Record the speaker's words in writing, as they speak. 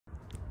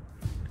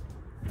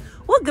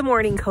Well, good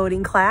morning,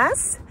 coding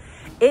class.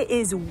 It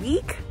is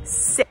week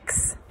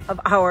 6 of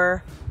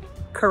our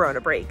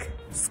Corona break.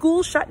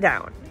 School shut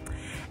down.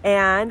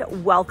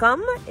 And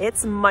welcome.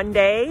 It's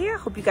Monday.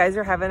 Hope you guys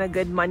are having a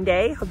good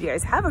Monday. Hope you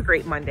guys have a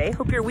great Monday.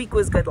 Hope your week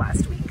was good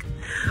last week.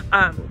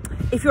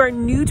 If you are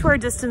new to our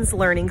distance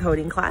learning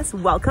coding class,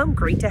 welcome.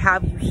 Great to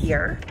have you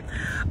here.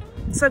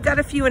 So I've got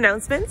a few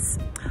announcements.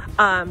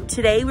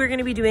 Today we're going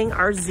to be doing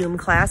our Zoom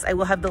class. I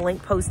will have the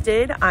link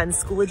posted on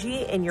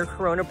Schoology in your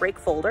Corona break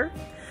folder.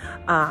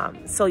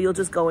 So you'll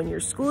just go in your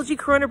Schoology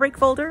Corona break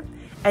folder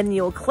and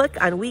you'll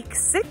click on week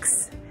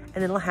 6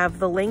 and it'll have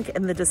the link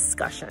in the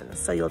discussion.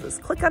 So you'll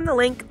just click on the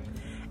link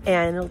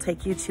and it'll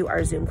take you to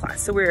our Zoom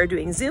class. So we're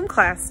doing Zoom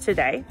class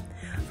today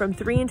from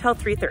 3 until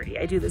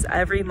 3:30. I do this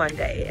every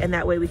Monday, and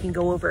that way we can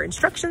go over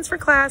instructions for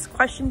class,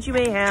 questions you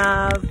may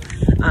have,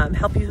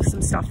 help you with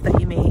some stuff that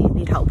you may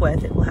need help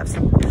with, and we'll have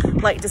some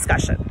light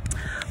discussion.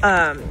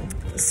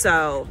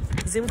 So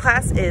Zoom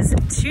class is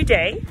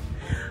today.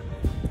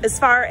 As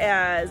far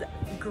as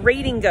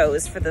grading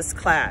goes for this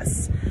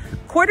class,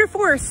 quarter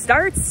 4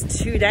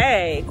 starts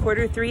today.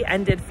 Quarter 3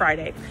 ended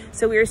Friday.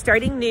 So we are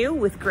starting new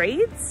with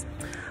grades.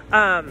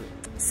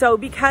 So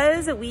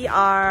because we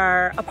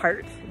are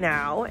apart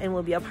now and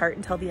we'll be apart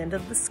until the end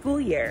of the school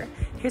year,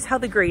 here's how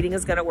the grading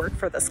is going to work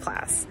for this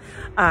class.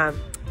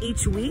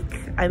 Each week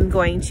I'm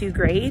going to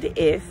grade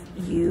if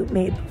you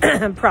made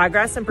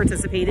progress and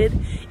participated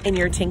in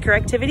your Tinker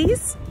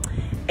activities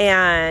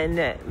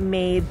and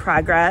made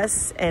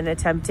progress and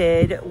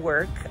attempted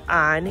work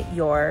on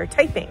your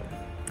typing.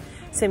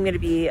 So I'm going to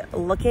be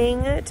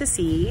looking to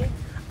see,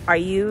 are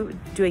you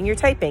doing your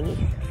typing?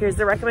 Here's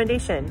the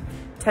recommendation: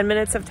 10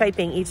 minutes of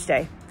typing each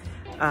day.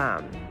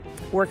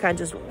 Work on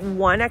just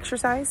one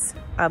exercise.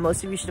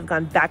 Most of you should have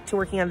gone back to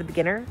working on the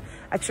beginner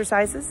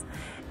exercises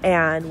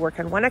and work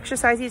on one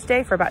exercise each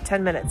day for about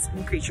 10 minutes.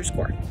 Increase your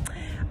score.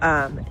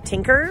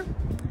 Tinker,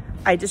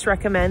 I just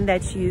recommend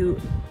that you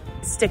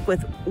stick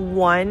with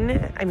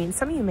one. I mean,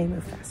 some of you may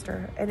move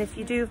faster, and if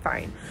you do,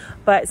 fine.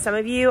 But some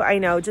of you, I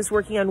know just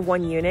working on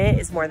one unit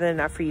is more than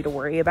enough for you to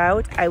worry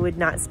about. I would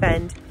not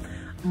spend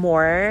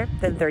more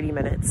than 30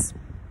 minutes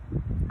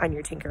on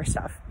your Tinker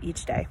stuff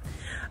each day.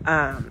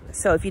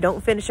 So if you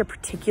don't finish a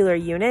particular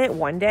unit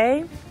one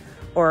day,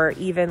 or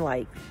even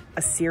like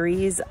a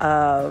series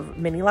of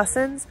mini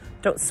lessons,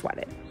 don't sweat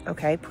it,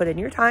 okay? Put in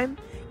your time,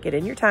 get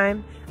in your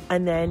time,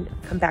 and then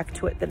come back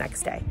to it the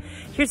next day.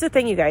 Here's the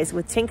thing, you guys,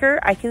 with Tinker,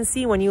 I can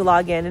see when you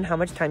log in and how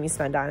much time you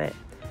spend on it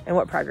and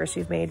what progress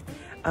you've made.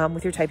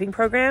 With your typing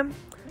program,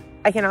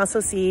 I can also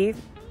see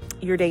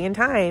your day and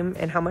time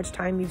and how much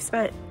time you've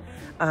spent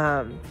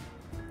on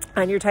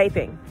your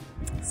typing.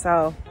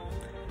 So,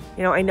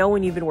 you know, I know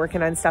when you've been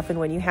working on stuff and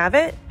when you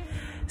haven't.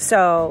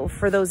 So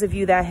for those of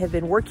you that have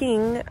been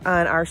working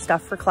on our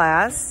stuff for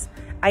class,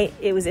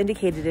 it was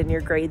indicated in your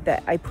grade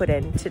that I put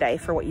in today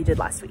for what you did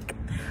last week.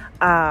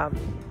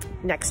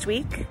 Next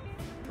week,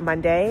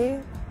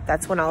 Monday,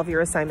 that's when all of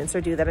your assignments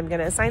are due that I'm going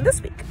to assign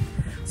this week.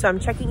 So I'm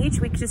checking each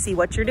week to see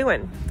what you're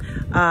doing.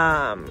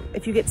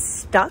 If you get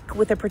stuck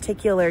with a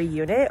particular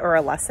unit or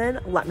a lesson,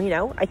 let me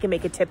know. I can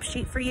make a tip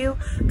sheet for you.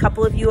 A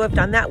couple of you have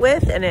done that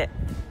with, and it,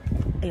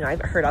 you know,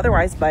 I've heard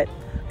otherwise, but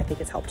I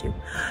think it's helped you.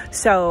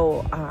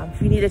 So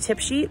if you need a tip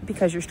sheet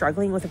because you're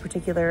struggling with a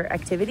particular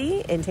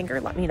activity in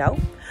Tinker, let me know.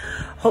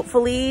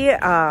 Hopefully,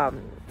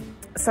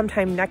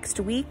 sometime next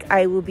week,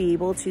 I will be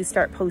able to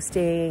start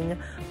posting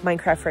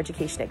Minecraft for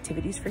Education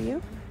activities for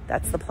you.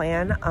 That's the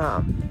plan.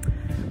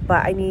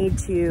 But I need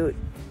to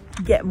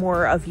get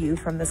more of you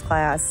from this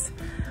class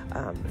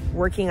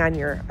working on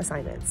your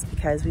assignments,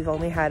 because we've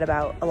only had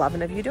about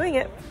 11 of you doing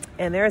it,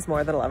 and there is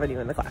more than 11 of you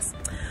in the class.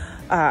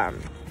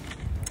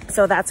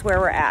 So that's where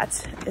we're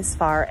at as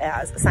far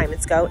as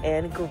assignments go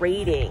and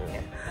grading.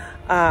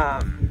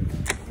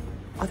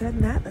 Other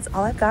than that, that's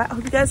all I've got. I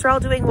hope you guys are all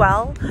doing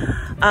well.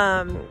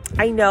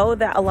 I know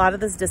that a lot of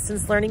this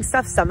distance learning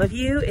stuff, some of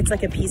you, it's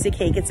like a piece of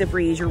cake, it's a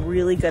breeze. You're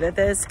really good at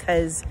this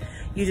because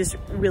you just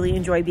really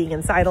enjoy being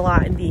inside a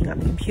lot and being on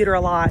the computer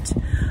a lot.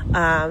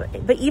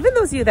 But even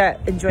those of you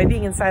that enjoy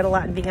being inside a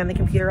lot and being on the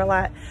computer a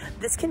lot,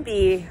 this can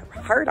be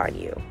hard on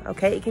you,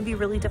 okay? It can be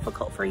really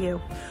difficult for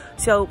you.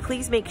 So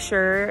please make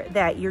sure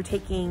that you're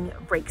taking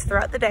breaks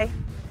throughout the day.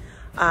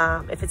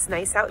 If it's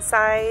nice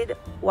outside,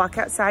 walk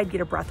outside,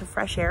 get a breath of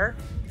fresh air.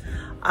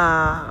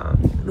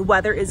 The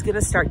weather is going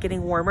to start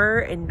getting warmer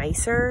and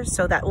nicer,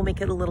 so that will make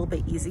it a little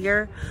bit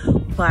easier.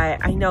 But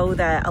I know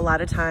that a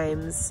lot of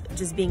times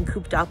just being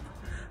cooped up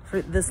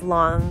for this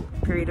long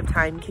period of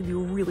time can be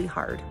really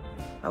hard,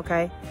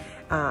 okay?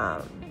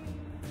 And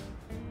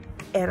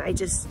I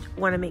just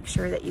want to make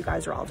sure that you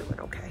guys are all doing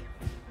okay.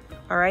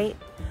 All right?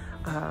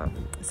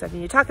 So if you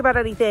need to talk about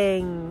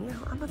anything, you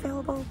know, I'm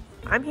available.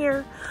 I'm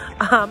here.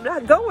 I'm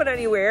not going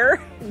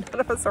anywhere. None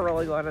of us are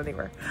really going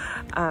anywhere.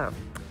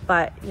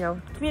 But, you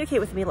know, communicate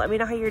with me. Let me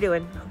know how you're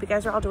doing. Hope you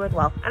guys are all doing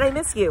well. And I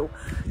miss you.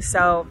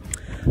 So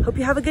hope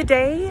you have a good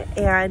day,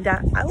 and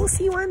I will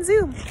see you on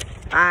Zoom.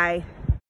 Bye.